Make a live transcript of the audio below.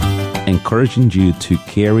encouraging you to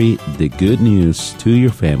carry the good news to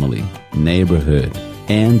your family, neighborhood,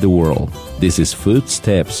 and the world. This is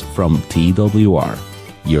Footsteps from TWR.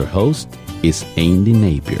 Your host is Andy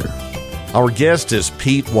Napier. Our guest is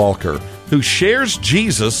Pete Walker, who shares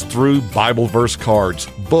Jesus through Bible verse cards,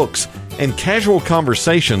 books, and casual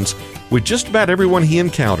conversations with just about everyone he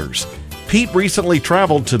encounters. Pete recently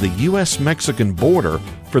traveled to the U.S.-Mexican border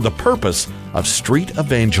for the purpose of street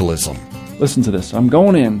evangelism. Listen to this. I'm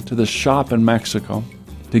going into this shop in Mexico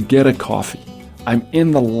to get a coffee. I'm in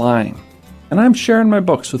the line, and I'm sharing my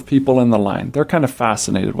books with people in the line. They're kind of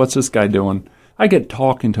fascinated. What's this guy doing? I get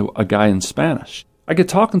talking to a guy in Spanish. I get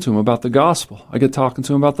talking to him about the gospel. I get talking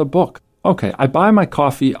to him about the book. Okay, I buy my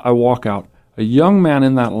coffee. I walk out. A young man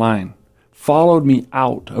in that line followed me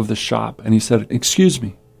out of the shop, and he said, "Excuse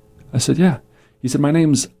me." I said, "Yeah." He said, "My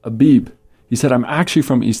name's Abib." He said, "I'm actually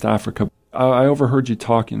from East Africa. I overheard you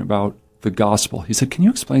talking about the gospel." He said, "Can you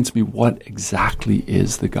explain to me what exactly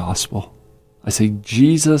is the gospel?" I say,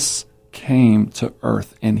 "Jesus came to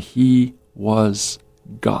earth and he was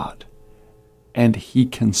God, and he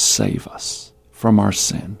can save us from our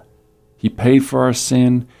sin. He paid for our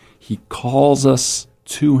sin. He calls us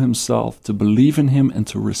to himself to believe in him and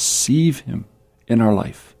to receive him in our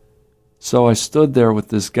life." So I stood there with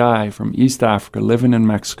this guy from East Africa living in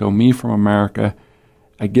Mexico, me from America.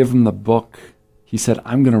 I give him the book. He said,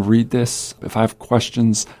 "I'm going to read this. If I have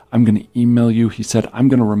questions, I'm going to email you." He said, "I'm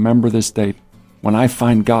going to remember this date. When I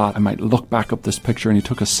find God, I might look back up this picture." And he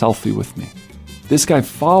took a selfie with me. This guy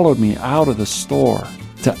followed me out of the store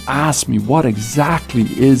to ask me, what exactly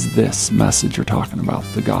is this message you're talking about,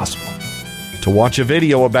 the gospel? To watch a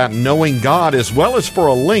video about knowing God as well as for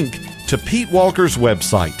a link to Pete Walker's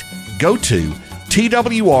website, go to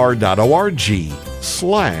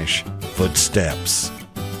twr.org/footsteps.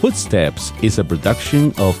 Footsteps is a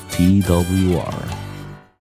production of TWR.